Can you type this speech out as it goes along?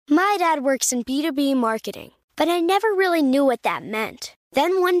My dad works in B2B marketing, but I never really knew what that meant.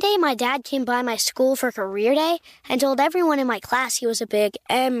 Then one day, my dad came by my school for career day and told everyone in my class he was a big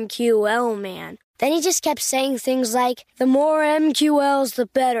MQL man. Then he just kept saying things like, the more MQLs, the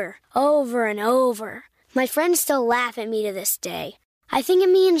better, over and over. My friends still laugh at me to this day. I think it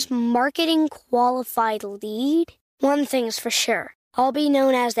means marketing qualified lead. One thing's for sure. I'll be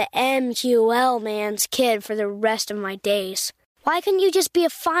known as the MQL man's kid for the rest of my days. Why couldn't you just be a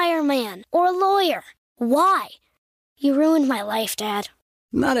fireman or a lawyer? Why? You ruined my life, Dad.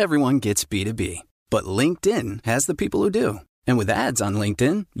 Not everyone gets B2B, but LinkedIn has the people who do. And with ads on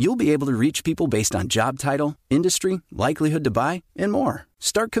LinkedIn, you'll be able to reach people based on job title, industry, likelihood to buy, and more.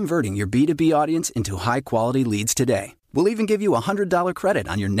 Start converting your B2B audience into high-quality leads today. We'll even give you a $100 credit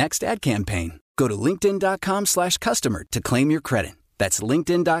on your next ad campaign. Go to linkedin.com/customer to claim your credit. That's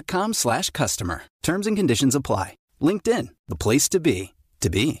linkedin.com/customer. Terms and conditions apply. LinkedIn, the place to be, to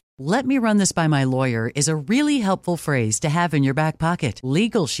be. "Let me run this by my lawyer" is a really helpful phrase to have in your back pocket.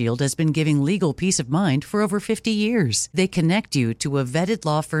 Legal Shield has been giving legal peace of mind for over 50 years. They connect you to a vetted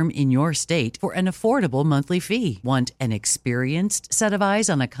law firm in your state for an affordable monthly fee. Want an experienced set of eyes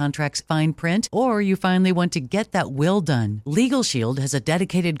on a contract's fine print? Or you finally want to get that will done? Legal Shield has a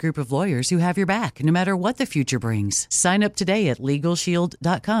dedicated group of lawyers who have your back, no matter what the future brings. Sign up today at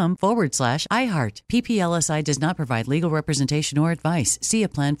LegalShield.com/iHeart. PPLSI does not provide legal representation or advice. See a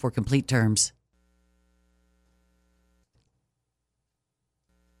plan for complete terms.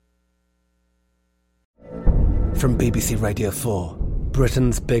 From BBC Radio 4,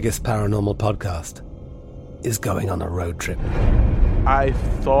 Britain's biggest paranormal podcast is going on a road trip. I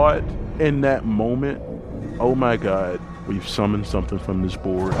thought in that moment, oh my God, we've summoned something from this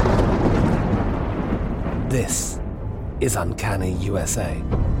board. This is Uncanny USA.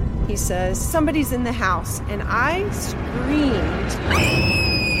 He says, somebody's in the house, and I screamed.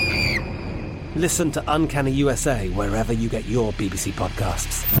 Listen to Uncanny USA wherever you get your BBC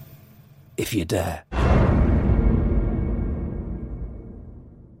podcasts, if you dare.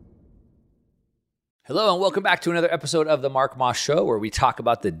 Hello and welcome back to another episode of the Mark Moss Show, where we talk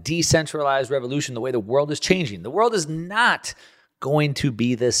about the decentralized revolution, the way the world is changing. The world is not going to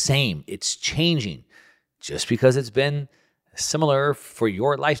be the same. It's changing. Just because it's been similar for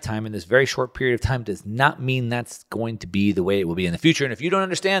your lifetime in this very short period of time does not mean that's going to be the way it will be in the future. And if you don't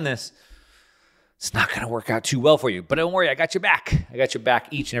understand this, it's not going to work out too well for you. But don't worry, I got your back. I got your back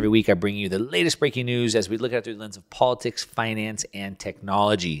each and every week. I bring you the latest breaking news as we look at it through the lens of politics, finance, and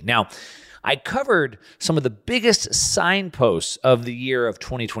technology. Now, I covered some of the biggest signposts of the year of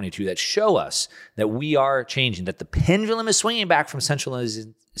 2022 that show us that we are changing, that the pendulum is swinging back from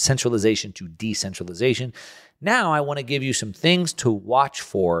centralization to decentralization. Now, I want to give you some things to watch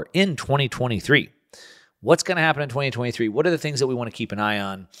for in 2023. What's going to happen in 2023? What are the things that we want to keep an eye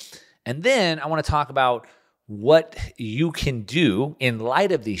on? And then I want to talk about what you can do in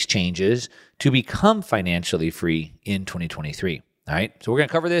light of these changes to become financially free in 2023. All right, so we're going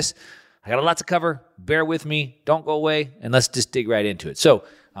to cover this. I got a lot to cover. Bear with me. Don't go away, and let's just dig right into it. So,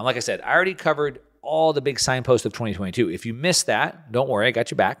 like I said, I already covered all the big signposts of 2022. If you missed that, don't worry, I got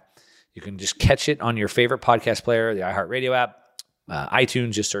you back. You can just catch it on your favorite podcast player, the iHeartRadio app,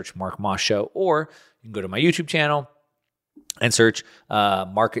 iTunes, just search Mark Moss Show, or you can go to my YouTube channel and search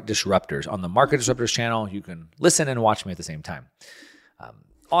Market Disruptors. On the Market Disruptors channel, you can listen and watch me at the same time.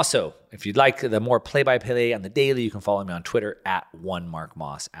 Also, if you'd like the more play-by-play on the daily, you can follow me on Twitter at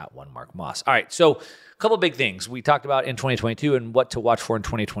 @1MarkMoss, @1MarkMoss. All right, so a couple big things we talked about in 2022 and what to watch for in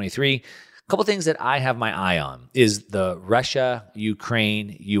 2023. A couple things that I have my eye on is the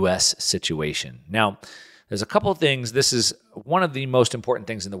Russia-Ukraine-U.S. situation. Now, there's a couple of things. This is one of the most important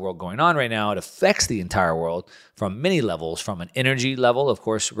things in the world going on right now. It affects the entire world from many levels. From an energy level, of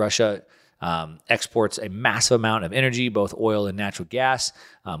course, Russia exports a massive amount of energy, both oil and natural gas,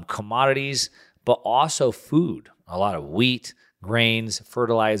 commodities, but also food, a lot of wheat, grains,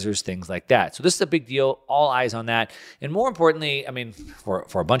 fertilizers, things like that. So this is a big deal. All eyes on that. And more importantly, for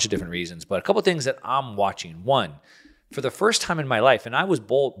a bunch of different reasons, but a couple of things that I'm watching. One, for the first time in my life, and I was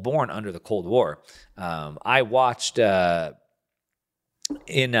born under the Cold War, I watched in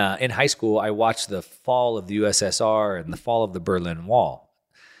high school, I watched the fall of the USSR and the fall of the Berlin Wall.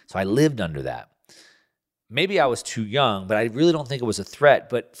 So I lived under that. Maybe I was too young, but I really don't think it was a threat.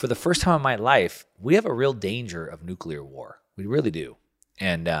 But for the first time in my life, we have a real danger of nuclear war. We really do.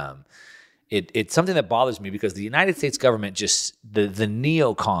 And it's something that bothers me because the United States government the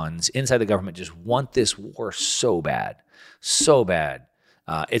neocons inside the government just want this war so bad.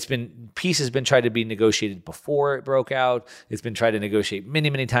 Peace has been tried to be negotiated before it broke out. It's been tried to negotiate many,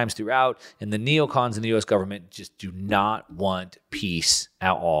 many times throughout. And the neocons in the U.S. government just do not want peace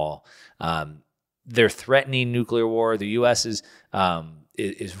at all. They're threatening nuclear war. The U.S. is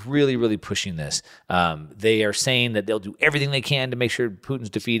really, really pushing this. They are saying that they'll do everything they can to make sure Putin's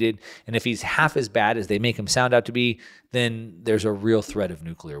defeated. And if he's half as bad as they make him sound out to be, then there's a real threat of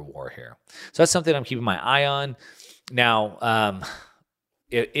nuclear war here. So that's something I'm keeping my eye on. Now,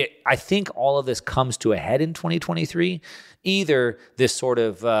 I think all of this comes to a head in 2023. Either this sort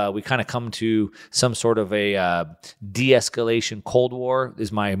of, we kind of come to some sort of a de-escalation Cold War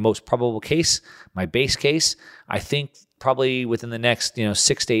is my most probable case, my base case. I think probably within the next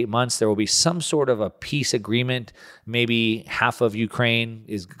 6 to 8 months, there will be some sort of a peace agreement. Maybe half of Ukraine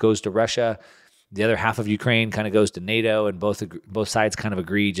goes to Russia. The other half of Ukraine kind of goes to NATO, and both sides kind of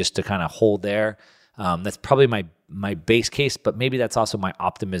agree just to kind of hold there. That's probably my base case, but maybe that's also my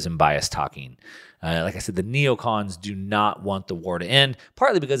optimism bias talking. Like I said, the neocons do not want the war to end,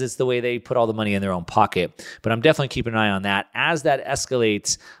 partly because it's the way they put all the money in their own pocket. But I'm definitely keeping an eye on that. As that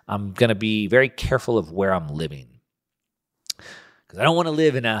escalates, I'm going to be very careful of where I'm living, because I don't want to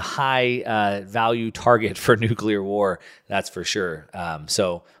live in a high value target for nuclear war. That's for sure.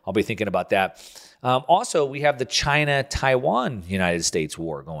 So I'll be thinking about that. Also, we have the China-Taiwan-United States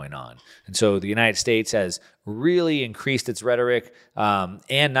war going on. And so the United States has really increased its rhetoric,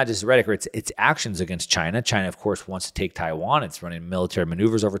 and not just rhetoric, its actions against China. China, of course, wants to take Taiwan. It's running military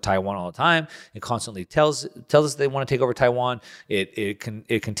maneuvers over Taiwan all the time. It constantly tells us they want to take over Taiwan. It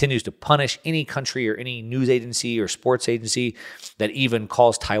continues to punish any country or any news agency or sports agency that even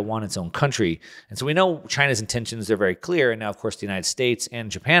calls Taiwan its own country. And so we know China's intentions are very clear. And now, of course, the United States and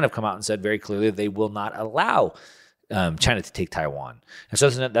Japan have come out and said very clearly they will not allow China to take Taiwan. And so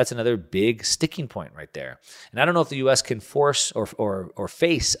that's another big sticking point right there. And I don't know if the U.S. can force or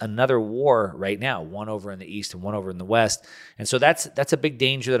face another war right now, one over in the East and one over in the West. And so that's a big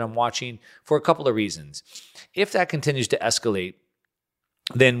danger that I'm watching for a couple of reasons. If that continues to escalate,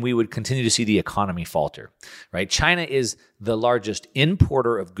 then we would continue to see the economy falter, right? China is the largest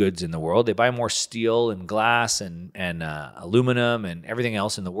importer of goods in the world. They buy more steel and glass and aluminum and everything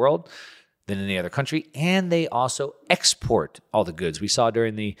else in the world than any other country, and they also export all the goods. We saw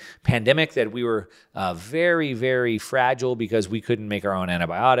during the pandemic that we were very, very fragile because we couldn't make our own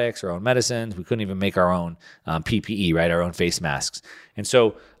antibiotics, our own medicines. We couldn't even make our own PPE, right? Our own face masks. And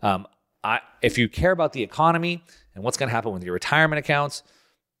so if you care about the economy and what's going to happen with your retirement accounts,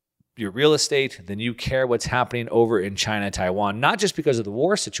 your real estate, then you care what's happening over in China, Taiwan, not just because of the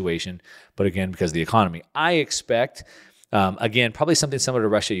war situation, but again, because of the economy. I expect, again, probably something similar to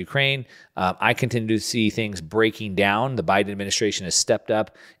Russia, Ukraine. I continue to see things breaking down. The Biden administration has stepped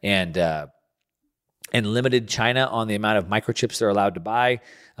up and limited China on the amount of microchips they're allowed to buy,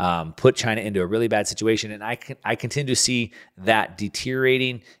 put China into a really bad situation. And I continue to see that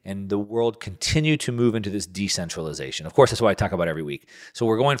deteriorating and the world continue to move into this decentralization. Of course, that's what I talk about every week. So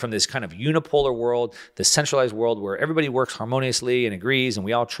we're going from this kind of unipolar world, this centralized world where everybody works harmoniously and agrees and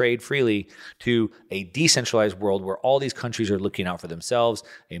we all trade freely, to a decentralized world where all these countries are looking out for themselves,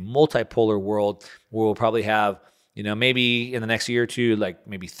 a multipolar world where we'll probably have maybe in the next year or two, like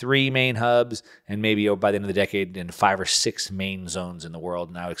maybe 3 main hubs, and maybe by the end of the decade, in 5 or 6 main zones in the world.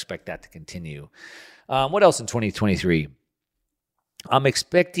 And I would expect that to continue. What else in 2023? I'm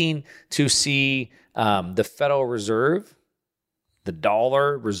expecting to see the Federal Reserve, the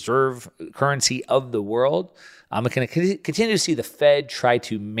dollar reserve currency of the world. I'm going to continue to see the Fed try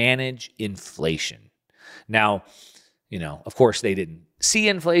to manage inflation. Now, of course, they didn't see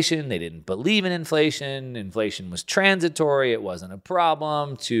inflation. They didn't believe in inflation. Inflation was transitory. It wasn't a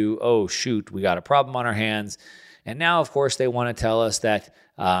problem, to, oh, shoot, we got a problem on our hands. And now, of course, they want to tell us that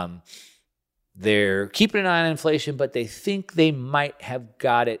they're keeping an eye on inflation, but they think they might have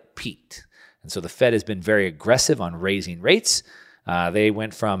got it peaked. And so the Fed has been very aggressive on raising rates. They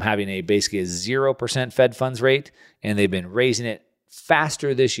went from having basically a 0% Fed funds rate, and they've been raising it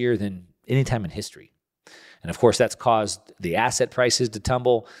faster this year than any time in history. And of course, that's caused the asset prices to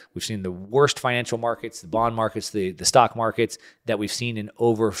tumble. We've seen the worst financial markets, the bond markets, the stock markets that we've seen in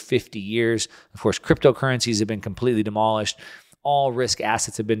over 50 years. Of course, cryptocurrencies have been completely demolished. All risk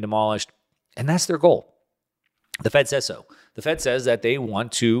assets have been demolished. And that's their goal. The Fed says so. The Fed says that they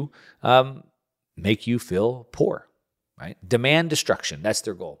want to make you feel poor. Right? Demand destruction. That's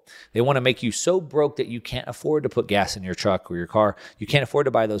their goal. They want to make you so broke that you can't afford to put gas in your truck or your car. You can't afford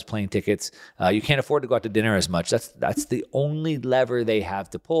to buy those plane tickets. You can't afford to go out to dinner as much. That's the only lever they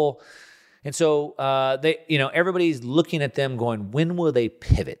have to pull. And so everybody's looking at them going, when will they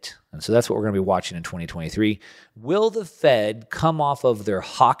pivot? And so that's what we're going to be watching in 2023. Will the Fed come off of their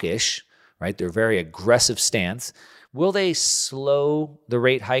hawkish, right, their very aggressive stance? Will they slow the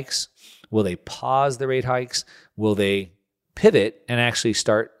rate hikes? Will they pause the rate hikes? Will they pivot and actually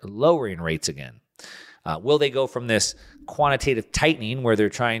start lowering rates again? Will they go from this quantitative tightening where they're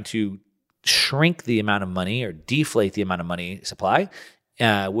trying to shrink the amount of money or deflate the amount of money supply?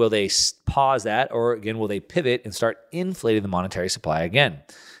 Will they pause that? Or again, will they pivot and start inflating the monetary supply again?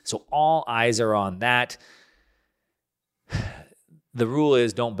 So all eyes are on that. The rule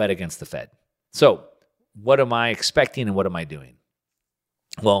is don't bet against the Fed. So what am I expecting and what am I doing?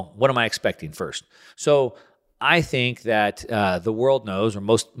 Well, what am I expecting first? So I think that the world knows, or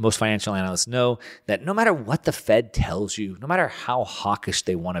most financial analysts know, that no matter what the Fed tells you, no matter how hawkish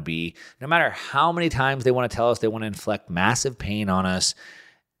they want to be, no matter how many times they want to tell us they want to inflict massive pain on us,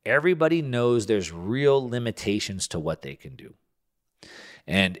 everybody knows there's real limitations to what they can do.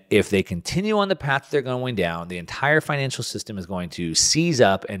 And if they continue on the path they're going down, the entire financial system is going to seize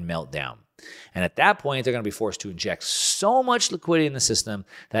up and melt down. And at that point, they're going to be forced to inject so much liquidity in the system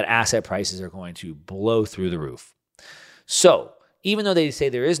that asset prices are going to blow through the roof. So even though they say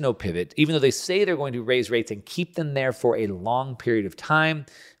there is no pivot, even though they say they're going to raise rates and keep them there for a long period of time,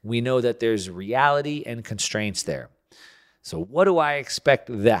 we know that there's reality and constraints there. So what do I expect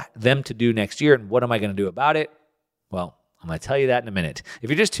them to do next year, and what am I going to do about it? Well, I'm going to tell you that in a minute.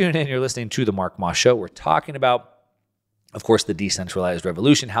 If you're just tuning in, you're listening to The Mark Moss Show. We're talking about, of course, the decentralized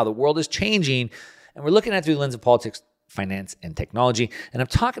revolution, how the world is changing, and we're looking at it through the lens of politics, finance, and technology. And I'm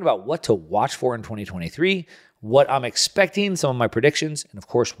talking about what to watch for in 2023, what I'm expecting, some of my predictions, and of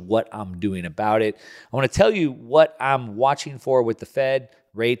course, what I'm doing about it. I want to tell you what I'm watching for with the Fed,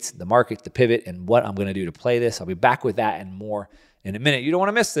 rates, the market, the pivot, and what I'm going to do to play this. I'll be back with that and more in a minute. You don't want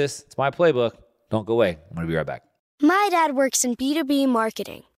to miss this. It's my playbook. Don't go away. I'm going to be right back. My dad works in B2B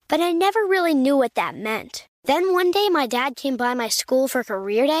marketing, but I never really knew what that meant. Then one day, my dad came by my school for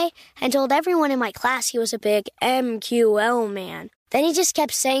career day and told everyone in my class he was a big MQL man. Then he just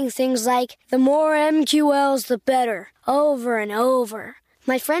kept saying things like, the more MQLs, the better, over and over.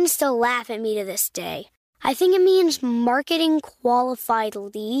 My friends still laugh at me to this day. I think it means marketing qualified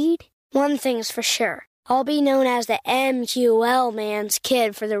lead. One thing's for sure, I'll be known as the MQL man's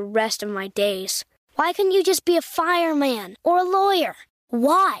kid for the rest of my days. Why couldn't you just be a fireman or a lawyer?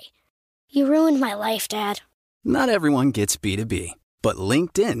 Why? You ruined my life, Dad. Not everyone gets B2B, but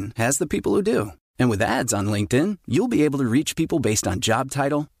LinkedIn has the people who do. And with ads on LinkedIn, you'll be able to reach people based on job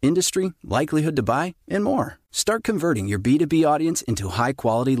title, industry, likelihood to buy, and more. Start converting your B2B audience into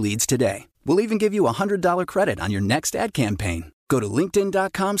high-quality leads today. We'll even give you a $100 credit on your next ad campaign. Go to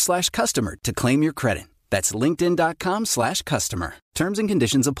linkedin.com/customer to claim your credit. That's linkedin.com/customer. Terms and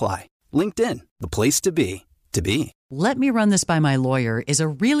conditions apply. LinkedIn, the place to be, to be. Let me run this by my lawyer is a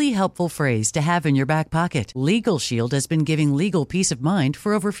really helpful phrase to have in your back pocket. Legal Shield has been giving legal peace of mind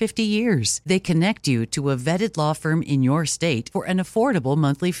for over 50 years. They connect you to a vetted law firm in your state for an affordable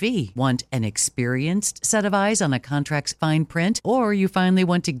monthly fee. Want an experienced set of eyes on a contract's fine print? Or you finally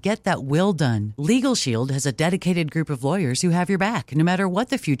want to get that will done? Legal Shield has a dedicated group of lawyers who have your back, no matter what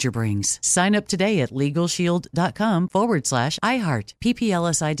the future brings. Sign up today at LegalShield.com/iHeart.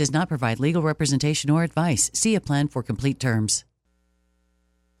 PPLSI does not provide legal representation or advice. See a plan for complete terms.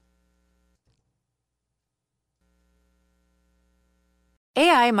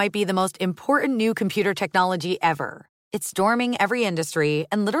 AI might be the most important new computer technology ever. It's storming every industry,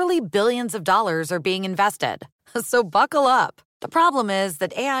 and literally billions of dollars are being invested. So buckle up. The problem is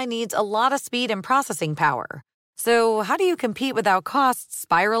that AI needs a lot of speed and processing power. So how do you compete without costs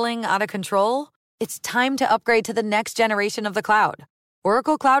spiraling out of control? It's time to upgrade to the next generation of the cloud,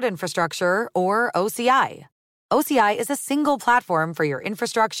 Oracle Cloud Infrastructure, or OCI. OCI is a single platform for your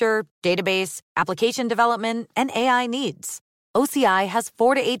infrastructure, database, application development, and AI needs. OCI has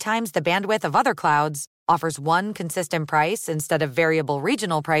 4 to 8 times the bandwidth of other clouds, offers one consistent price instead of variable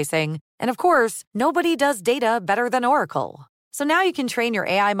regional pricing, and of course, nobody does data better than Oracle. So now you can train your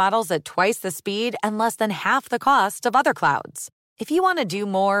AI models at twice the speed and less than half the cost of other clouds. If you want to do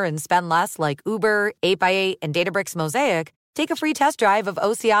more and spend less like Uber, 8x8, and Databricks Mosaic, take a free test drive of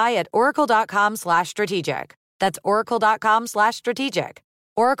OCI at oracle.com/strategic. That's oracle.com/strategic.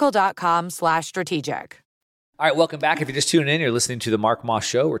 Oracle.com/strategic. All right, welcome back. If you're just tuning in, you're listening to The Mark Moss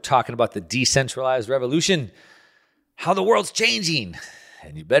Show. We're talking about the decentralized revolution, how the world's changing,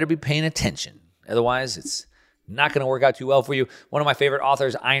 and you better be paying attention. Otherwise, it's not going to work out too well for you. One of my favorite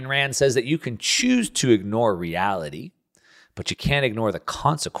authors, Ayn Rand, says that you can choose to ignore reality, but you can't ignore the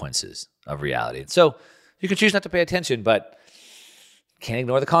consequences of reality. And so you can choose not to pay attention, but can't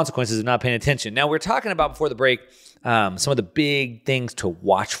ignore the consequences of not paying attention. Now, we're talking about before the break some of the big things to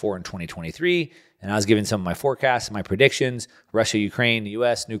watch for in 2023. And I was giving some of my forecasts, my predictions: Russia, Ukraine, the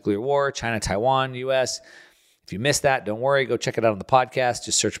U.S., nuclear war, China, Taiwan, U.S. If you missed that, don't worry. Go check it out on the podcast.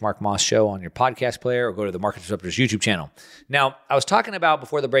 Just search Mark Moss Show on your podcast player or go to the Market Disruptors YouTube channel. Now, I was talking about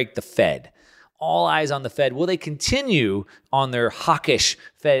before the break the Fed. All eyes on the Fed. Will they continue on their hawkish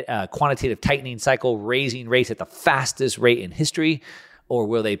Fed quantitative tightening cycle, raising rates at the fastest rate in history, or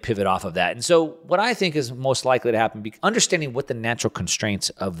will they pivot off of that? And so what I think is most likely to happen, understanding what the natural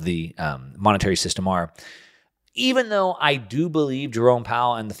constraints of the monetary system are, even though I do believe Jerome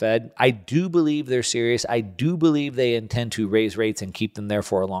Powell and the Fed, I do believe they're serious. I do believe they intend to raise rates and keep them there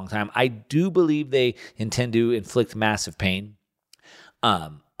for a long time. I do believe they intend to inflict massive pain.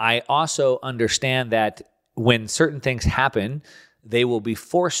 I also understand that when certain things happen, they will be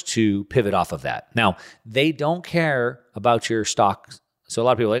forced to pivot off of that. Now, they don't care about your stocks. So a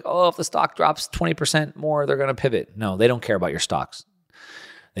lot of people are like, oh, if the stock drops 20% more, they're going to pivot. No, they don't care about your stocks.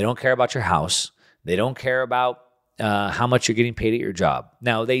 They don't care about your house. They don't care about how much you're getting paid at your job.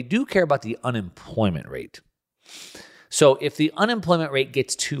 Now, they do care about the unemployment rate. So if the unemployment rate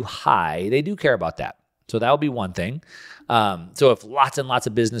gets too high, they do care about that. So that will be one thing. So if lots and lots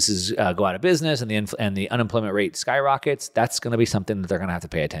of businesses go out of business and the unemployment rate skyrockets, that's going to be something that they're going to have to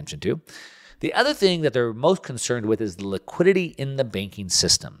pay attention to. The other thing that they're most concerned with is the liquidity in the banking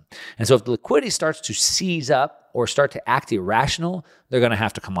system. And so if the liquidity starts to seize up or start to act irrational, they're going to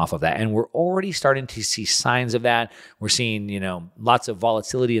have to come off of that. And we're already starting to see signs of that. We're seeing, lots of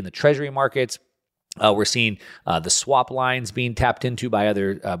volatility in the treasury markets. We're seeing the swap lines being tapped into by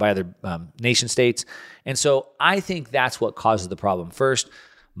other nation states. And so I think that's what causes the problem. First,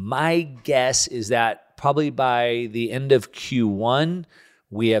 my guess is that probably by the end of Q1,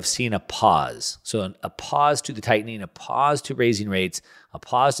 we have seen a pause. So a pause to the tightening, a pause to raising rates, a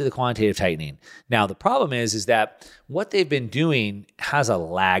pause to the quantitative tightening. Now, the problem is that what they've been doing has a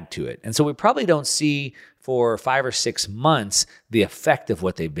lag to it. And so we probably don't see for 5 or 6 months the effect of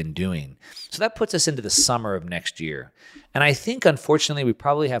what they've been doing. So that puts us into the summer of next year. And I think, unfortunately, we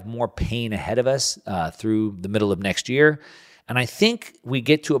probably have more pain ahead of us through the middle of next year. And I think we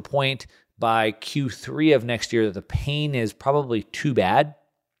get to a point by Q3 of next year that the pain is probably too bad.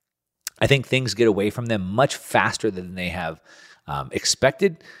 I think things get away from them much faster than they have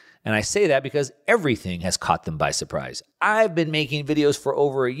expected. And I say that because everything has caught them by surprise. I've been making videos for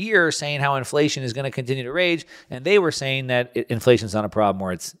over a year saying how inflation is going to continue to rage, and they were saying that inflation is not a problem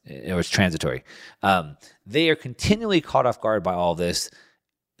or it's transitory. They are continually caught off guard by all this.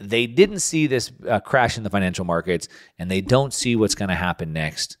 They didn't see this crash in the financial markets, and they don't see what's going to happen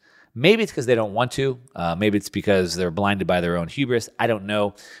next. Maybe it's because they don't want to. Maybe it's because they're blinded by their own hubris. I don't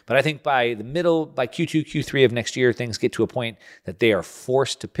know. But I think by Q2, Q3 of next year, things get to a point that they are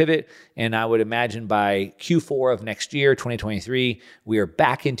forced to pivot. And I would imagine by Q4 of next year, 2023, we are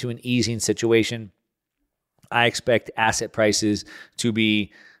back into an easing situation. I expect asset prices to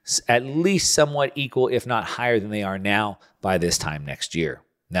be at least somewhat equal, if not higher than they are now by this time next year.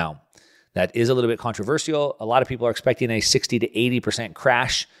 Now, that is a little bit controversial. A lot of people are expecting a 60 to 80%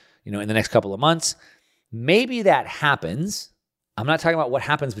 crash in the next couple of months. Maybe that happens. I'm not talking about what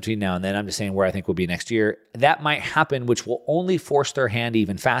happens between now and then. I'm just saying where I think we'll be next year. That might happen, which will only force their hand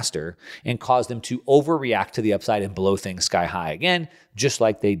even faster and cause them to overreact to the upside and blow things sky high again, just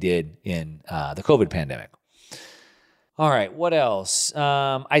like they did in the COVID pandemic. All right, what else?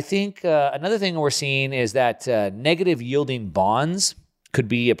 I think another thing we're seeing is that negative yielding bonds could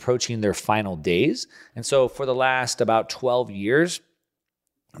be approaching their final days. And so for the last about 12 years,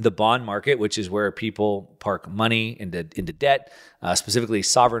 the bond market, which is where people park money into debt, specifically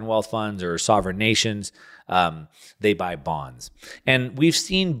sovereign wealth funds or sovereign nations, they buy bonds. And we've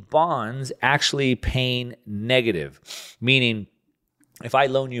seen bonds actually paying negative, meaning if I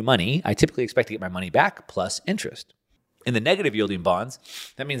loan you money, I typically expect to get my money back plus interest. In the negative yielding bonds,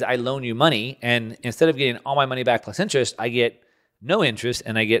 that means I loan you money, and instead of getting all my money back plus interest, I get no interest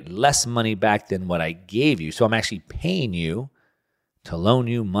and I get less money back than what I gave you. So I'm actually paying you to loan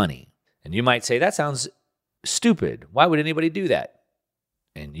you money. And you might say, that sounds stupid. Why would anybody do that?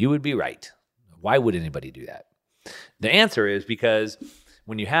 And you would be right. Why would anybody do that? The answer is because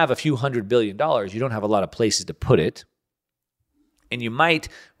when you have a few $100 billion, you don't have a lot of places to put it. And you might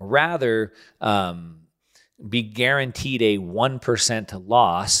rather be guaranteed a 1%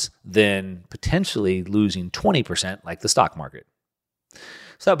 loss than potentially losing 20% like the stock market.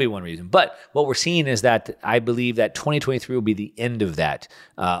 So that would be one reason. But what we're seeing is that I believe that 2023 will be the end of that.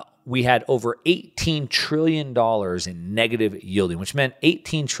 We had over $18 trillion in negative yielding, which meant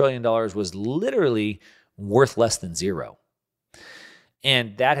 $18 trillion was literally worth less than zero.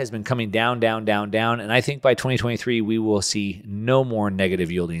 And that has been coming down, down, down, down. And I think by 2023, we will see no more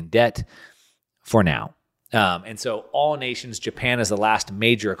negative yielding debt for now. And so all nations, Japan is the last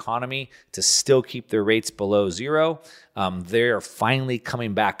major economy to still keep their rates below zero. They're finally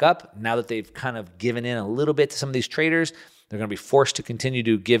coming back up now that they've kind of given in a little bit to some of these traders. They're going to be forced to continue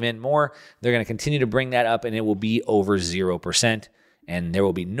to give in more. They're going to continue to bring that up, and it will be over 0%. And there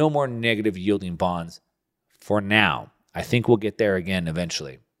will be no more negative yielding bonds for now. I think we'll get there again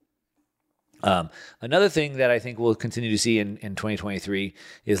eventually. Another thing that I think we'll continue to see in 2023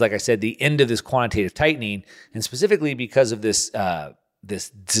 is, like I said, the end of this quantitative tightening, and specifically because of this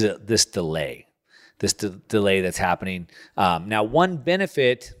delay that's happening. Now, one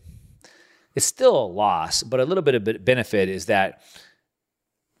benefit, it's still a loss, but a little bit of benefit is that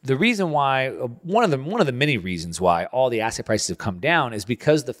the reason why, one of the many reasons why all the asset prices have come down is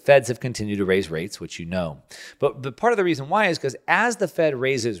because the Feds have continued to raise rates, which you know. But the part of the reason why is because as the Fed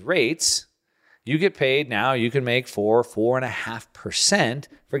raises rates, you get paid now. You can make 4.5%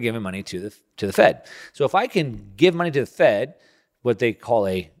 for giving money to the Fed. So if I can give money to the Fed, what they call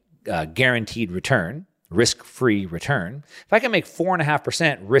a guaranteed return, risk-free return, if I can make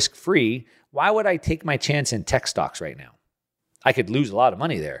 4.5% risk-free, why would I take my chance in tech stocks right now? I could lose a lot of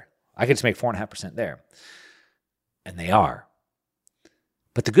money there. I could just make 4.5% there. And they are.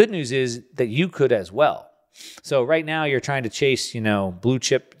 But the good news is that you could as well. So right now you're trying to chase, blue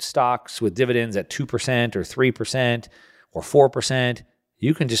chip stocks with dividends at 2% or 3% or 4%.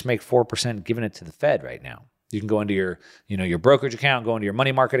 You can just make 4% giving it to the Fed right now. You can go into your brokerage account, go into your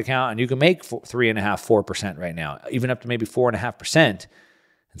money market account, and you can make 3.5%, 4% right now, even up to maybe 4.5%.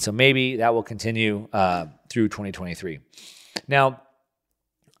 And so maybe that will continue through 2023. Now,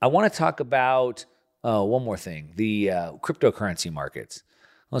 I want to talk about one more thing, the cryptocurrency markets.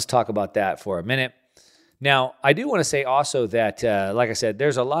 Let's talk about that for a minute. Now, I do want to say also that, like I said,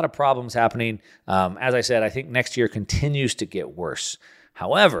 there's a lot of problems happening. As I said, I think next year continues to get worse.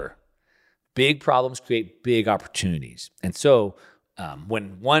 However, big problems create big opportunities. And so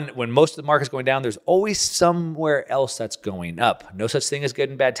when most of the market's going down, there's always somewhere else that's going up. No such thing as good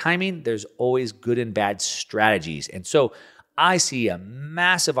and bad timing. There's always good and bad strategies. And so I see a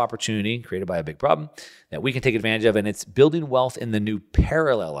massive opportunity created by a big problem that we can take advantage of, and it's building wealth in the new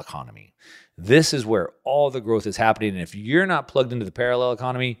parallel economy. This is where all the growth is happening, and if you're not plugged into the parallel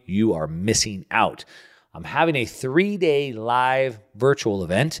economy, you are missing out. I'm having a 3-day live virtual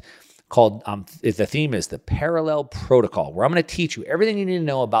event called, the theme is the Parallel Protocol, where I'm going to teach you everything you need to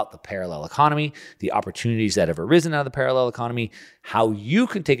know about the parallel economy, the opportunities that have arisen out of the parallel economy, how you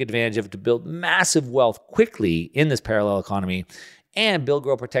can take advantage of it to build massive wealth quickly in this parallel economy, and build,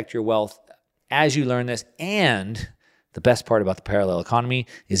 grow, protect your wealth as you learn this. And the best part about the parallel economy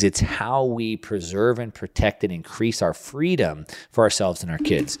is it's how we preserve and protect and increase our freedom for ourselves and our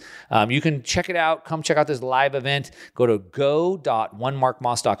kids. You can check it out. Come check out this live event. Go to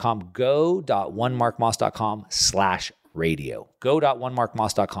go.onemarkmoss.com, go.onemarkmoss.com/radio.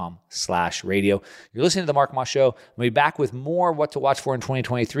 Go.onemarkmoss.com/radio. You're listening to The Mark Moss Show. I'll be back with more what to watch for in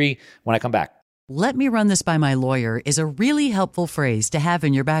 2023 when I come back. "Let me run this by my lawyer" is a really helpful phrase to have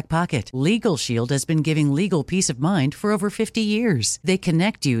in your back pocket. Legal Shield has been giving legal peace of mind for over 50 years. They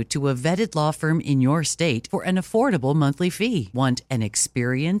connect you to a vetted law firm in your state for an affordable monthly fee. Want an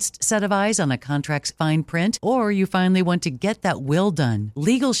experienced set of eyes on a contract's fine print? Or you finally want to get that will done?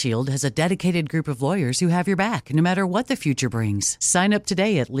 Legal Shield has a dedicated group of lawyers who have your back, no matter what the future brings. Sign up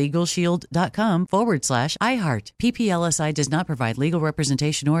today at LegalShield.com/iHeart. PPLSI does not provide legal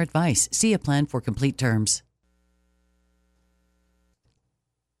representation or advice. See a plan for complete terms.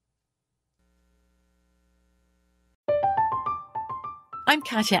 I'm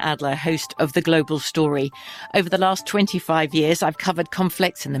Katya Adler, host of The Global Story. Over the last 25 years, I've covered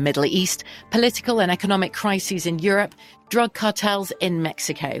conflicts in the Middle East, political and economic crises in Europe, drug cartels in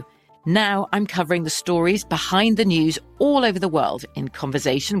Mexico. Now I'm covering the stories behind the news all over the world in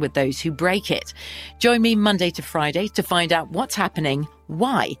conversation with those who break it. Join me Monday to Friday to find out what's happening,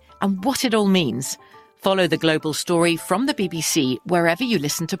 why, and what it all means. Follow The Global Story from the BBC wherever you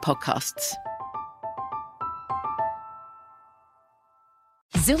listen to podcasts.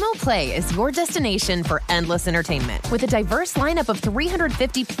 Xumo Play is your destination for endless entertainment. With a diverse lineup of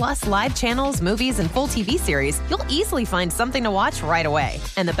 350-plus live channels, movies, and full TV series, you'll easily find something to watch right away.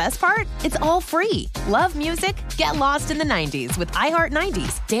 And the best part? It's all free. Love music? Get lost in the 90s with iHeart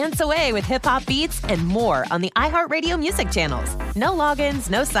 90s. Dance away with hip-hop beats and more on the iHeartRadio music channels. No logins,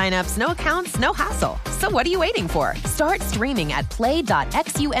 no signups, no accounts, no hassle. So what are you waiting for? Start streaming at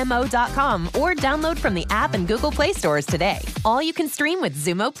play.xumo.com or download from the app and Google Play stores today. All you can stream with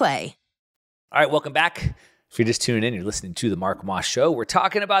Xumo Play. All right, welcome back. If you're just tuning in, you're listening to The Mark Moss Show. We're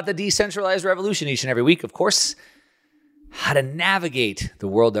talking about the decentralized revolution each and every week. Of course, how to navigate the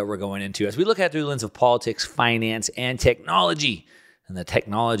world that we're going into as we look at it through the lens of politics, finance, and technology. And the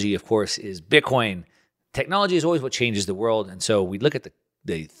technology, of course, is Bitcoin. Technology is always what changes the world. And so we look at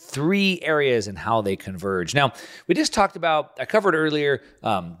the three areas and how they converge. Now, we just talked about, I covered earlier,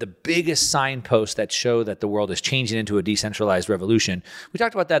 the biggest signposts that show that the world is changing into a decentralized revolution. We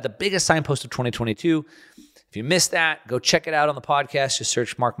talked about that, the biggest signpost of 2022. If you missed that, go check it out on the podcast. Just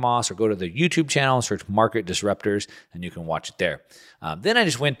search Mark Moss or go to the YouTube channel and search Market Disruptors, and you can watch it there. Then I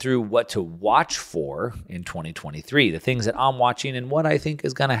just went through what to watch for in 2023, the things that I'm watching and what I think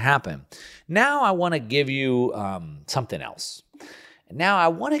is going to happen. Now I want to give you something else. Now I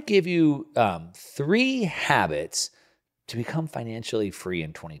want to give you 3 habits to become financially free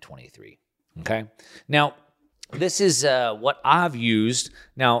in 2023. Okay? Now, this is what I've used.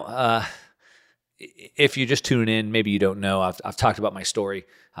 Now, if you're just tuning in, maybe you don't know, I've talked about my story.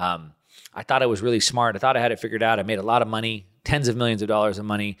 I thought I was really smart. I thought I had it figured out. I made a lot of money, tens of millions of dollars of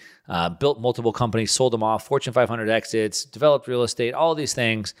money, built multiple companies, sold them off, Fortune 500 exits, developed real estate, all these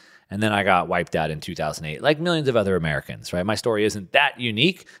things. And then I got wiped out in 2008, like millions of other Americans, right? My story isn't that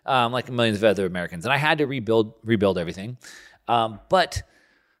unique, like millions of other Americans. And I had to rebuild everything. But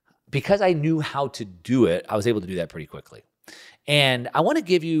because I knew how to do it, I was able to do that pretty quickly. And I want to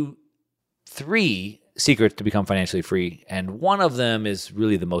give you 3 secrets to become financially free. And one of them is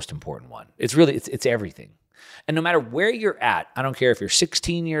really the most important one. It's everything. And no matter where you're at, I don't care if you're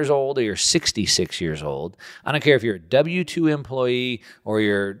 16 years old or you're 66 years old. I don't care if you're a W-2 employee or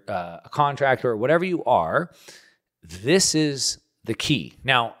you're a contractor or whatever you are. This is the key.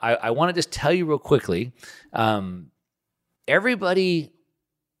 Now, I want to just tell you real quickly. Everybody,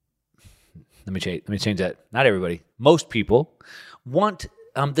 let me change that. Not everybody. Most people want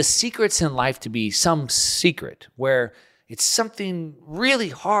the secrets in life to be some secret where it's something really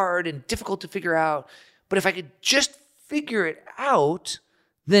hard and difficult to figure out. But if I could just figure it out,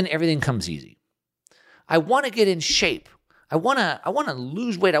 then everything comes easy. I want to get in shape. I want to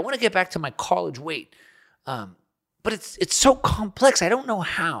lose weight. I want to get back to my college weight. But it's so complex. I don't know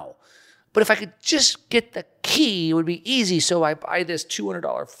how. But if I could just get the key, it would be easy. So I buy this $200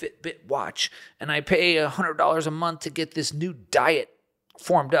 Fitbit watch, and I pay $100 a month to get this new diet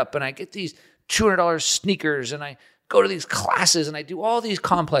formed up, and I get these $200 sneakers, and I go to these classes, and I do all these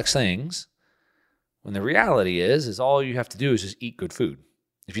complex things. When the reality is all you have to do is just eat good food.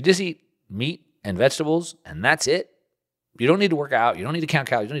 If you just eat meat and vegetables and that's it, you don't need to work out, you don't need to count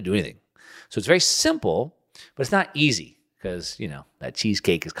calories, you don't need to do anything. So it's very simple, but it's not easy because, that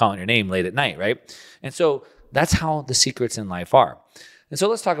cheesecake is calling your name late at night, right? And so that's how the secrets in life are. And so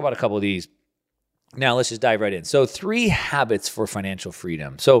let's talk about a couple of these. Now let's just dive right in. So 3 habits for financial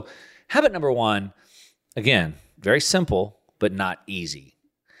freedom. So habit number 1, again, very simple, but not easy.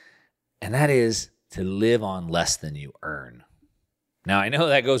 And that is to live on less than you earn. Now, I know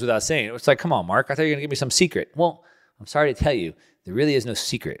that goes without saying. It's like, come on, Mark, I thought you were going to give me some secret. Well, I'm sorry to tell you, there really is no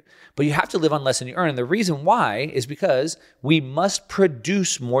secret. But you have to live on less than you earn. And the reason why is because we must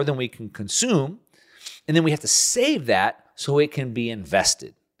produce more than we can consume. And then we have to save that so it can be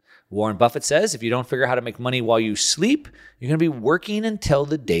invested. Warren Buffett says, if you don't figure out how to make money while you sleep, you're going to be working until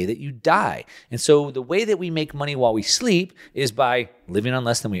the day that you die. And so the way that we make money while we sleep is by living on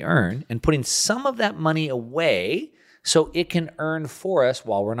less than we earn and putting some of that money away so it can earn for us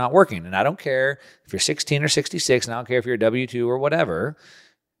while we're not working. And I don't care if you're 16 or 66, and I don't care if you're a W-2 or whatever.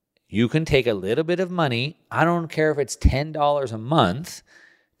 You can take a little bit of money, I don't care if it's $10 a month,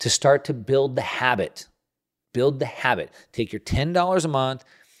 to start to build the habit. Build the habit. Take your $10 a month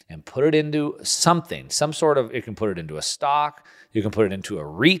and put it into something, you can put it into a stock, you can put it into a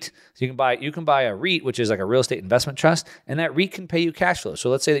REIT. So you can buy a REIT, which is like a real estate investment trust, and that REIT can pay you cash flow. So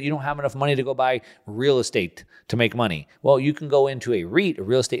let's say that you don't have enough money to go buy real estate to make money. Well, you can go into a REIT, a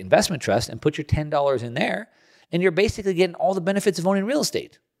real estate investment trust, and put your $10 in there, and you're basically getting all the benefits of owning real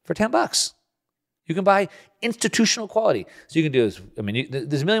estate for $10. You can buy institutional quality. So you can do this.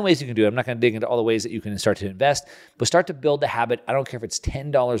 There's a million ways you can do it. I'm not going to dig into all the ways that you can start to invest, but start to build the habit. I don't care if it's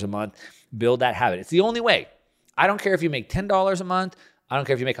 $10 a month, build that habit. It's the only way. I don't care if you make $10 a month. I don't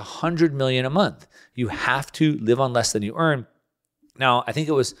care if you make $100 million a month. You have to live on less than you earn. Now, I think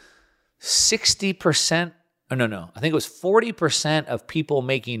it was 60%. I think it was 40% of people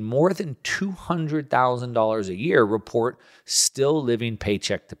making more than $200,000 a year report still living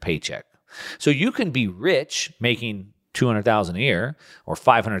paycheck to paycheck. So you can be rich making $200,000 a year or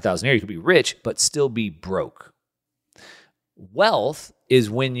 $500,000 a year. You could be rich, but still be broke. Wealth is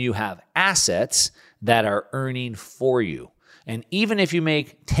when you have assets that are earning for you. And even if you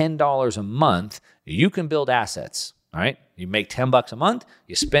make $10 a month, you can build assets. All right. You make $10 a month,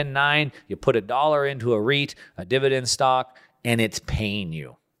 you spend $9, you put $1 into a REIT, a dividend stock, and it's paying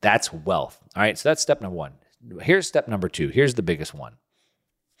you. That's wealth. All right. So that's step number one. Here's step number two. Here's the biggest one.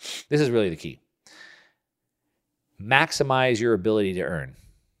 This is really the key. Maximize your ability to earn.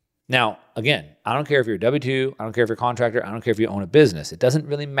 Now, again, I don't care if you're a W-2, I don't care if you're a contractor, I don't care if you own a business. It doesn't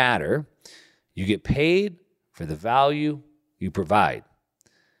really matter. You get paid for the value you provide.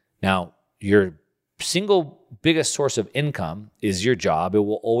 Now, your single biggest source of income is your job. It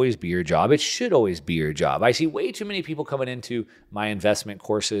will always be your job. It should always be your job. I see way too many people coming into my investment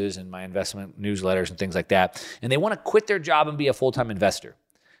courses and my investment newsletters and things like that, and they want to quit their job and be a full-time investor.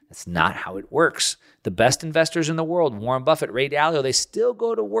 That's not how it works. The best investors in the world, Warren Buffett, Ray Dalio, they still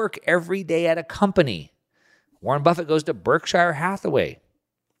go to work every day at a company. Warren Buffett goes to Berkshire Hathaway,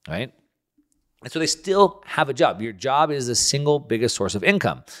 right? And so they still have a job. Your job is the single biggest source of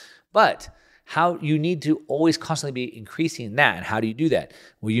income. But how you need to always constantly be increasing that. And how do you do that?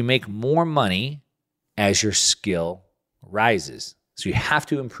 Well, you make more money as your skill rises. So you have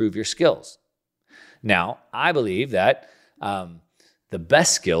to improve your skills. Now, I believe that the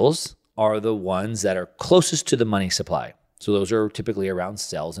best skills are the ones that are closest to the money supply. So those are typically around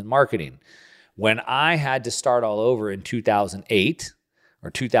sales and marketing. When I had to start all over in 2008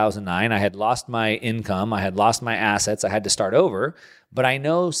 or 2009, I had lost my income, I had lost my assets, I had to start over, but I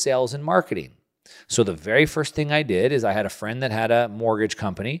know sales and marketing. So the very first thing I did is I had a friend that had a mortgage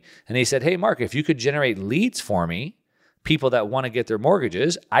company, and he said, hey, Mark, if you could generate leads for me, people that want to get their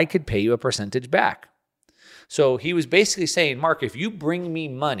mortgages, I could pay you a percentage back. So he was basically saying, Mark, if you bring me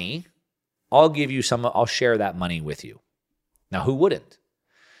money, I'll give you some, I'll share that money with you. Now, who wouldn't?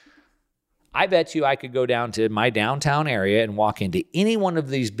 I bet you I could go down to my downtown area and walk into any one of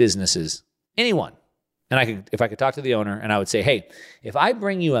these businesses, anyone. And if I could talk to the owner and I would say, hey, if I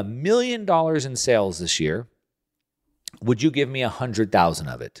bring you $1 million in sales this year, would you give me 100,000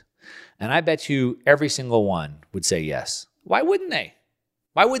 of it? And I bet you every single one would say yes. Why wouldn't they?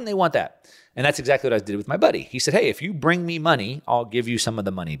 Why wouldn't they want that? And that's exactly what I did with my buddy. He said, hey, if you bring me money, I'll give you some of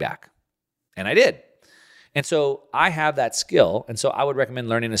the money back. And I did. And so I have that skill. And so I would recommend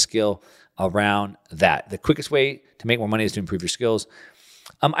learning a skill around that. The quickest way to make more money is to improve your skills.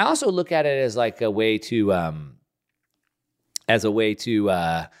 I also look at it as like a way to,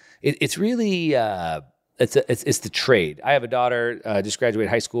 it's really, it's the trade. I have a daughter, just graduated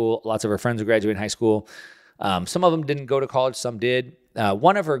high school. Lots of her friends are graduating high school. Some of them didn't go to college. Some did.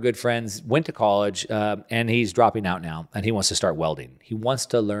 One of her good friends went to college, and he's dropping out now, and he wants to start welding. He wants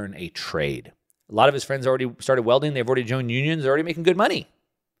to learn a trade. A lot of his friends already started welding. They've already joined unions. They're already making good money.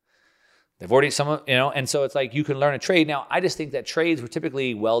 They've already, and so it's like you can learn a trade. Now, I just think that trades were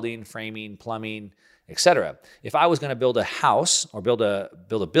typically welding, framing, plumbing, etc. If I was going to build a house or build a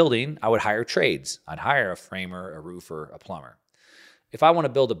building, I would hire trades. I'd hire a framer, a roofer, a plumber. If I want to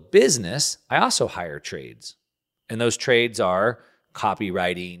build a business, I also hire trades. And those trades are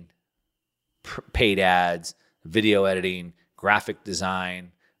copywriting, paid ads, video editing, graphic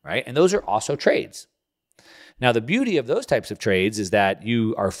design, right? And those are also trades. Now, the beauty of those types of trades is that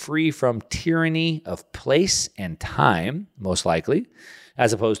you are free from tyranny of place and time, most likely,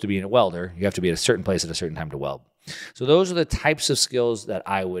 as opposed to being a welder. You have to be at a certain place at a certain time to weld. So those are the types of skills that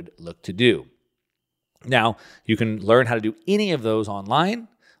I would look to do. Now, you can learn how to do any of those online,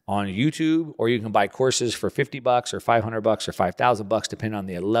 on YouTube, or you can buy courses for $50 or $500 or $5,000, depending on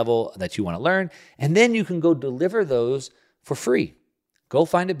the level that you want to learn. And then you can go deliver those for free. Go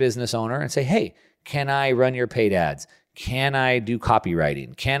find a business owner and say, hey, can I run your paid ads? Can I do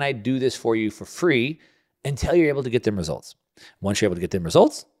copywriting? Can I do this for you for free until you're able to get them results? Once you're able to get them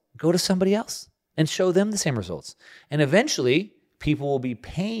results, go to somebody else and show them the same results. And eventually, people will be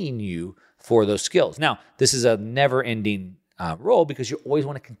paying you for those skills. Now, this is a never-ending role because you always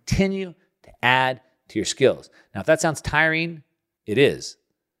want to continue to add to your skills. Now, if that sounds tiring, it is.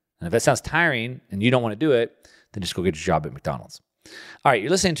 And if that sounds tiring and you don't want to do it, then just go get your job at McDonald's. All right,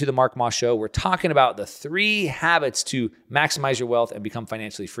 you're listening to The Mark Moss Show. We're talking about the 3 habits to maximize your wealth and become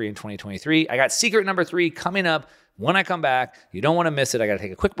financially free in 2023. I got secret number 3 coming up when I come back. You don't want to miss it. I got to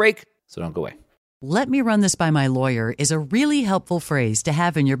take a quick break, so don't go away. Let me run this by my lawyer is a really helpful phrase to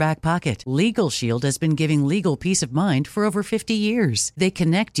have in your back pocket. Legal Shield has been giving legal peace of mind for over 50 years. They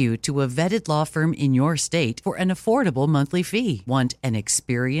connect you to a vetted law firm in your state for an affordable monthly fee. Want an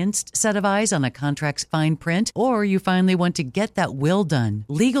experienced set of eyes on a contract's fine print? Or you finally want to get that will done?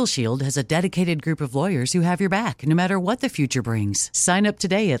 Legal Shield has a dedicated group of lawyers who have your back, no matter what the future brings. Sign up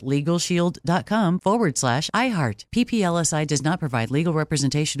today at LegalShield.com/iHeart. PPLSI does not provide legal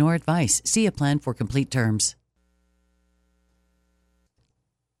representation or advice. See a plan for complete terms.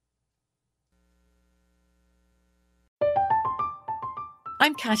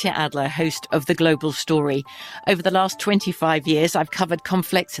 I'm Katya Adler, host of The Global Story. Over the last 25 years, I've covered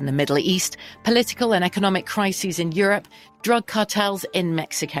conflicts in the Middle East, political and economic crises in Europe, drug cartels in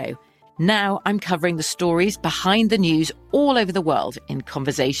Mexico. Now I'm covering the stories behind the news all over the world in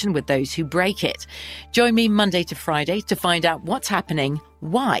conversation with those who break it. Join me Monday to Friday to find out what's happening,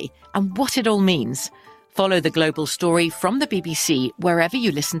 why, and what it all means. Follow The Global Story from the BBC wherever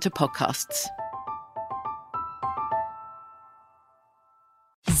you listen to podcasts.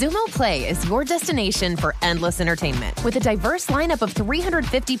 Zumo Play is your destination for endless entertainment. With a diverse lineup of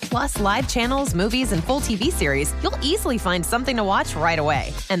 350 plus live channels, movies, and full TV series, you'll easily find something to watch right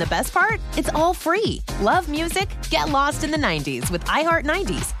away. And the best part? It's all free. Love music? Get lost in the 90s with iHeart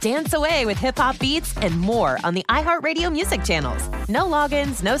 90s, dance away with hip-hop beats, and more on the iHeartRadio music channels. No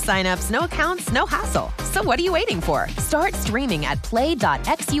logins, no signups, no accounts, no hassle. So what are you waiting for? Start streaming at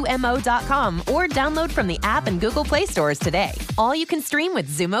play.xumo.com or download from the app and Google Play stores today. All you can stream with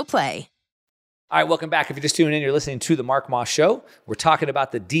Zumo Play. All right, welcome back. If you're just tuning in, you're listening to The Mark Moss Show. We're talking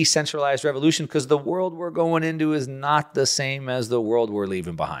about the decentralized revolution because the world we're going into is not the same as the world we're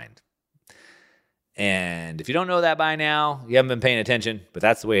leaving behind. And if you don't know that by now, you haven't been paying attention, but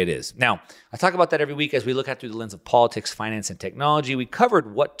that's the way it is. Now, I talk about that every week as we look at through the lens of politics, finance, and technology. We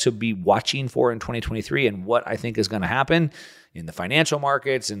covered what to be watching for in 2023 and what I think is going to happen in the financial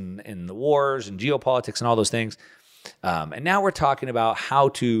markets and in the wars and geopolitics and all those things. And now we're talking about how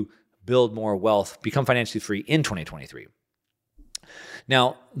to build more wealth, become financially free in 2023.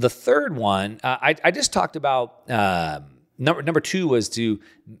 Now, the third one, I just talked about, number two was to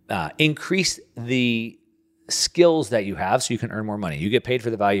increase the skills that you have so you can earn more money. You get paid for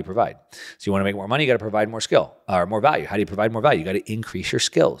the value you provide. So you want to make more money, you got to provide more skill or more value. How do you provide more value? You got to increase your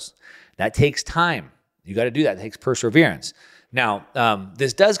skills. That takes time. You got to do that. It takes perseverance. Now,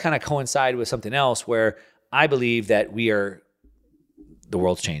 this does kind of coincide with something else where I believe that the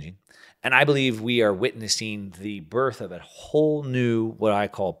world's changing. And I believe we are witnessing the birth of a whole new, what I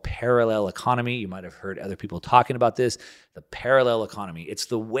call parallel economy. You might have heard other people talking about this, the parallel economy. It's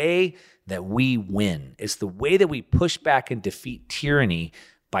the way that we win. It's the way that we push back and defeat tyranny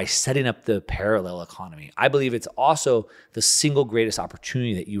by setting up the parallel economy. I believe it's also the single greatest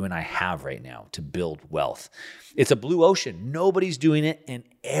opportunity that you and I have right now to build wealth. It's a blue ocean. Nobody's doing it, and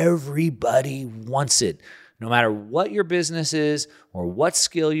everybody wants it. No matter what your business is or what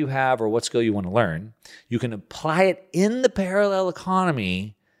skill you have or what skill you want to learn, you can apply it in the parallel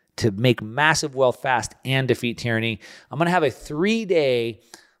economy to make massive wealth fast and defeat tyranny. I'm going to have a 3-day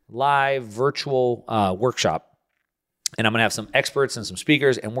live virtual workshop, and I'm going to have some experts and some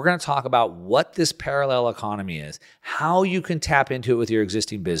speakers, and we're going to talk about what this parallel economy is, how you can tap into it with your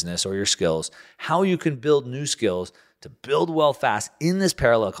existing business or your skills, how you can build new skills to build wealth fast in this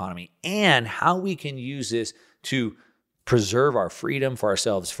parallel economy, and how we can use this to preserve our freedom for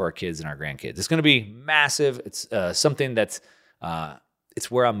ourselves, for our kids, and our grandkids. It's going to be massive. It's something that's it's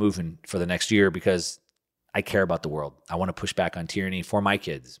where I'm moving for the next year because I care about the world. I want to push back on tyranny for my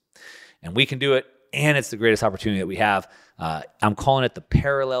kids, and we can do it. And it's the greatest opportunity that we have. I'm calling it the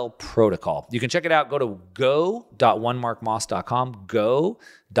Parallel Protocol. You can check it out. Go to go.onemarkmoss.com,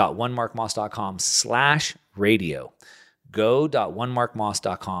 go.onemarkmoss.com/radio,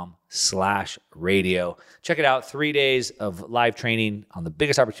 go.onemarkmoss.com/radio. Check it out. 3 days of live training on the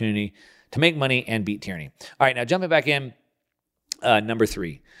biggest opportunity to make money and beat tyranny. All right, now jumping back in, number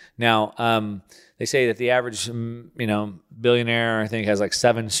 3. Now, they say that the average, billionaire, I think, has like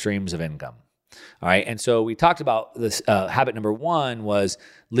 7 streams of income. All right. And so we talked about this. Habit number 1 was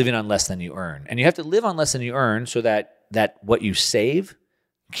living on less than you earn. And you have to live on less than you earn so that what you save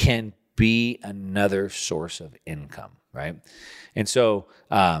can be another source of income. Right. And so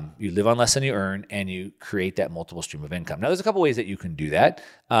you live on less than you earn and you create that multiple stream of income. Now, there's a couple ways that you can do that.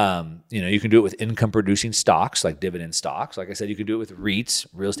 You can do it with income producing stocks like dividend stocks. Like I said, you can do it with REITs,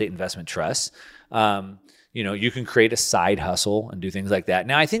 real estate investment trusts. You can create a side hustle and do things like that.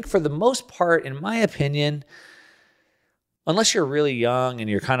 Now, I think for the most part, in my opinion, unless you're really young and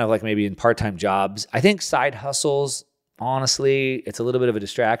you're kind of like maybe in part-time jobs, I think side hustles, honestly, it's a little bit of a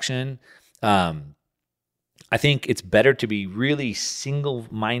distraction. I think it's better to be really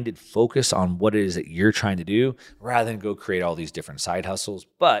single-minded focused on what it is that you're trying to do rather than go create all these different side hustles.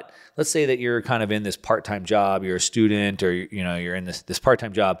 But let's say that you're kind of in this part-time job, you're a student, or you're in this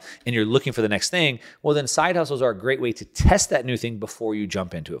part-time job and you're looking for the next thing. Well, then side hustles are a great way to test that new thing before you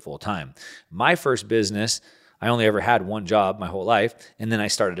jump into it full-time. My first business, I only ever had one job my whole life, and then I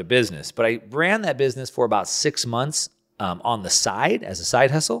started a business. But I ran that business for about 6 months on the side as a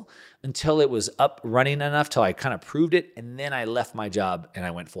side hustle until it was up running enough till I kind of proved it. And then I left my job and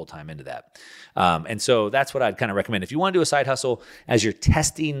I went full-time into that. And so that's what I'd kind of recommend. If you want to do a side hustle as you're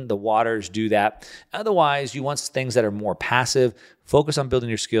testing the waters, do that. Otherwise, you want things that are more passive. Focus on building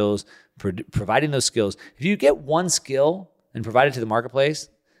your skills, providing those skills. If you get one skill and provide it to the marketplace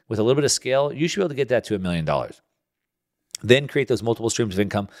with a little bit of scale, you should be able to get that to $1 million. Then create those multiple streams of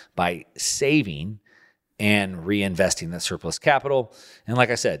income by saving and reinvesting that surplus capital. And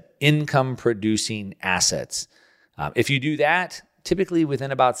like I said, income producing assets. If you do that, typically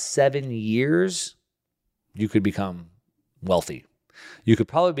within about 7 years, you could become wealthy. You could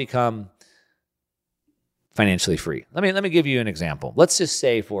probably become financially free. Let me give you an example. Let's just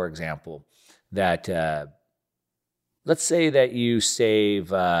say, for example, that let's say that you save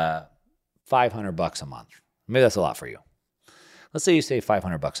 $500 a month. Maybe that's a lot for you. Let's say you save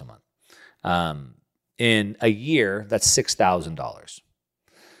 $500 a month. In a year, that's $6,000.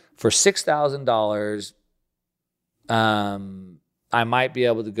 For $6,000, I might be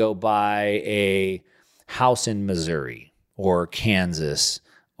able to go buy a house in Missouri or Kansas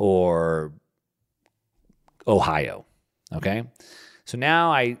or Ohio, okay? So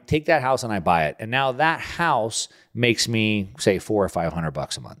now I take that house and I buy it, and now that house makes me, say, $400 or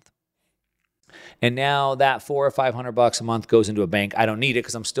 $500 a month. And now that $400 or $500 a month goes into a bank. I don't need it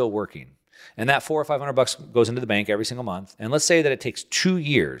because I'm still working. And that $400 or $500 goes into the bank every single month. And let's say that it takes 2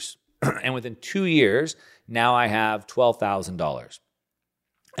 years. And within 2 years, now I have $12,000.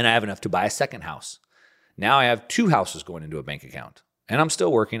 And I have enough to buy a second house. Now I have 2 houses going into a bank account. And I'm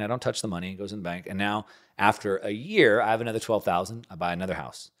still working. I don't touch the money. It goes in the bank. And now after a year, I have another $12,000. I buy another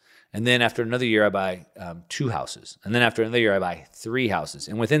house. And then after another year, I buy 2 houses. And then after another year, I buy 3 houses.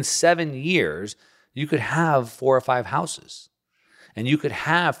 And within 7 years, you could have 4 or 5 houses. And you could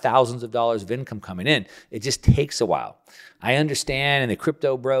have thousands of dollars of income coming in. It just takes a while. I understand in the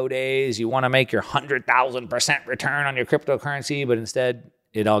crypto bro days, you want to make your 100,000% return on your cryptocurrency, but instead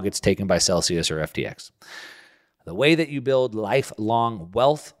it all gets taken by Celsius or FTX. The way that you build lifelong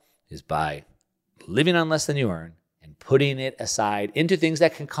wealth is by living on less than you earn and putting it aside into things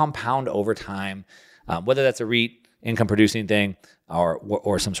that can compound over time, whether that's a REIT, income producing thing,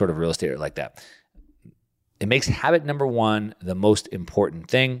 or some sort of real estate or like that. It makes habit number 1 the most important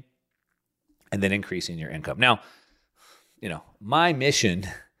thing, and then increasing your income. Now, my mission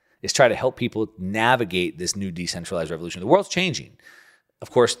is try to help people navigate this new decentralized revolution. The world's changing. Of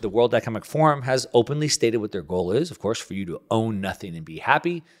course, the World Economic Forum has openly stated what their goal is, of course, for you to own nothing and be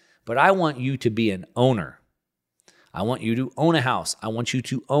happy. But I want you to be an owner. I want you to own a house. I want you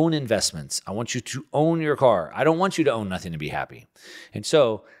to own investments. I want you to own your car. I don't want you to own nothing to be happy. And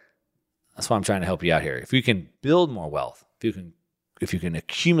so that's why I'm trying to help you out here. If you can build more wealth, if you can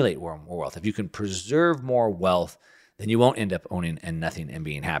accumulate more wealth, if you can preserve more wealth, then you won't end up owning and nothing and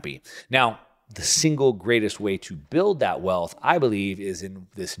being happy. Now, the single greatest way to build that wealth, I believe, is in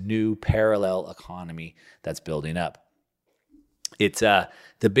this new parallel economy that's building up. It's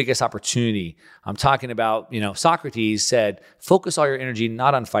the biggest opportunity. I'm talking about, Socrates said, focus all your energy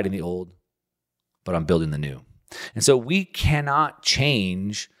not on fighting the old, but on building the new. And so we cannot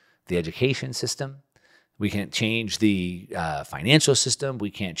change the education system. We can't change the financial system.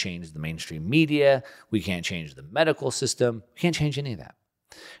 We can't change the mainstream media. We can't change the medical system. We can't change any of that.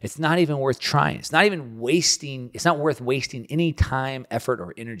 It's not even worth trying. It's not worth wasting any time, effort,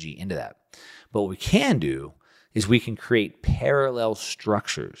 or energy into that. But what we can do is we can create parallel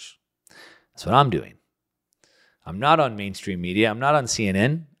structures. That's what I'm doing. I'm not on mainstream media. I'm not on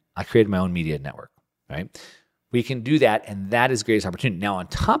CNN. I created my own media network, right? We can do that, and that is the greatest opportunity. Now, on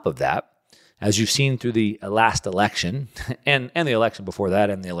top of that, as you've seen through the last election and the election before that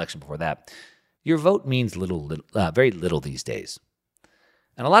and the election before that, your vote means very little these days.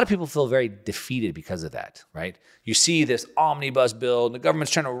 And a lot of people feel very defeated because of that, right? You see this omnibus bill, and the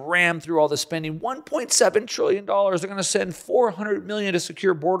government's trying to ram through all this spending, $1.7 trillion. They're going to send $400 million to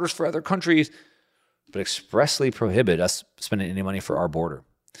secure borders for other countries, but expressly prohibit us spending any money for our border.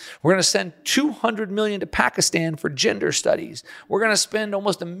 We're going to send $200 million to Pakistan for gender studies. We're going to spend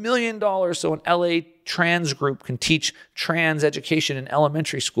almost $1 million so an LA trans group can teach trans education in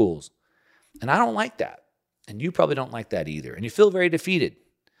elementary schools. And I don't like that. And you probably don't like that either. And you feel very defeated.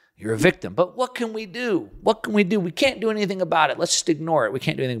 You're a victim. But what can we do? What can we do? We can't do anything about it. Let's just ignore it. We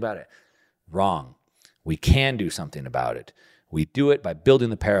can't do anything about it. Wrong. We can do something about it. We do it by building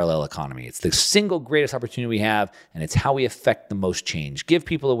the parallel economy. It's the single greatest opportunity we have, and it's how we affect the most change. Give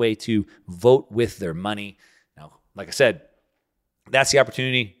people a way to vote with their money. Now, like I said, that's the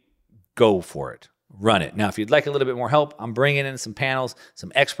opportunity. Go for it. run it. Now, if you'd like a little bit more help, I'm bringing in some panels,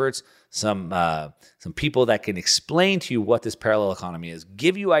 some experts, some people that can explain to you what this parallel economy is,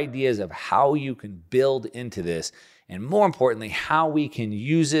 give you ideas of how you can build into this, and more importantly, how we can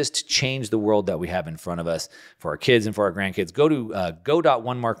use this to change the world that we have in front of us for our kids and for our grandkids. Go to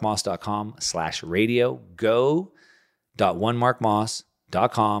go.onemarkmoss.com/radio,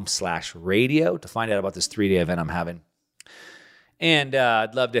 go.onemarkmoss.com/radio to find out about this 3-day event I'm having. And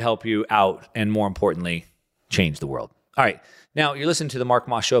I'd love to help you out and, more importantly, change the world. All right. Now, you're listening to The Mark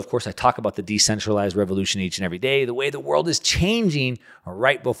Moss Show. Of course, I talk about the decentralized revolution each and every day, the way the world is changing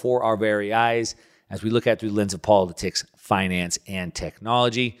right before our very eyes as we look at it through the lens of politics, finance, and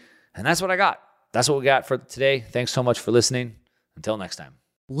technology. And that's what I got. That's what we got for today. Thanks so much for listening. Until next time.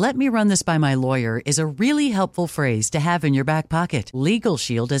 "Let me run this by my lawyer" is a really helpful phrase to have in your back pocket. Legal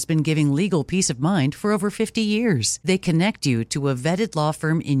Shield has been giving legal peace of mind for over 50 years. They connect you to a vetted law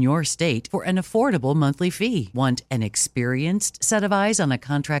firm in your state for an affordable monthly fee. Want an experienced set of eyes on a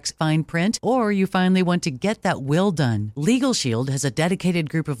contract's fine print? Or you finally want to get that will done? Legal Shield has a dedicated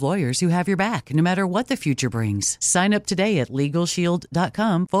group of lawyers who have your back, no matter what the future brings. Sign up today at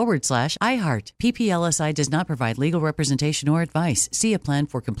LegalShield.com/iHeart. PPLSI does not provide legal representation or advice. See a plan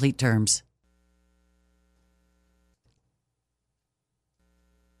for complete terms.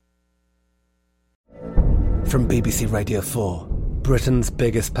 From BBC Radio 4, Britain's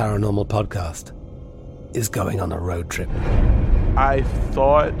biggest paranormal podcast is going on a road trip. I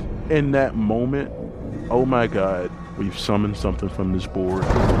thought in that moment, oh my God, we've summoned something from this board.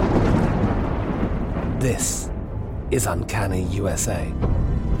 This is Uncanny USA.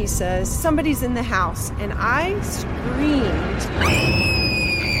 He says, somebody's in the house, and I screamed.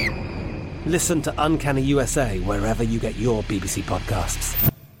 Listen to Uncanny USA wherever you get your BBC podcasts,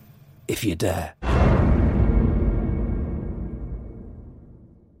 if you dare.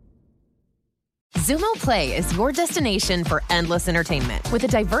 Zumo Play is your destination for endless entertainment. With a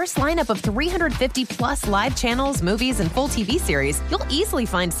diverse lineup of 350-plus live channels, movies, and full TV series, you'll easily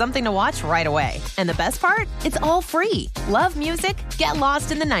find something to watch right away. And the best part? It's all free. Love music? Get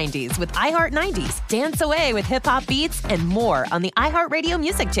lost in the 90s with iHeart 90s. Dance away with hip-hop beats and more on the iHeartRadio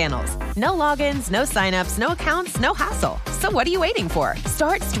music channels. No logins, no signups, no accounts, no hassle. So what are you waiting for?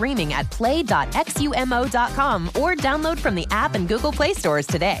 Start streaming at play.xumo.com or download from the app and Google Play stores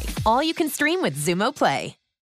today. All you can stream with Zumo Play.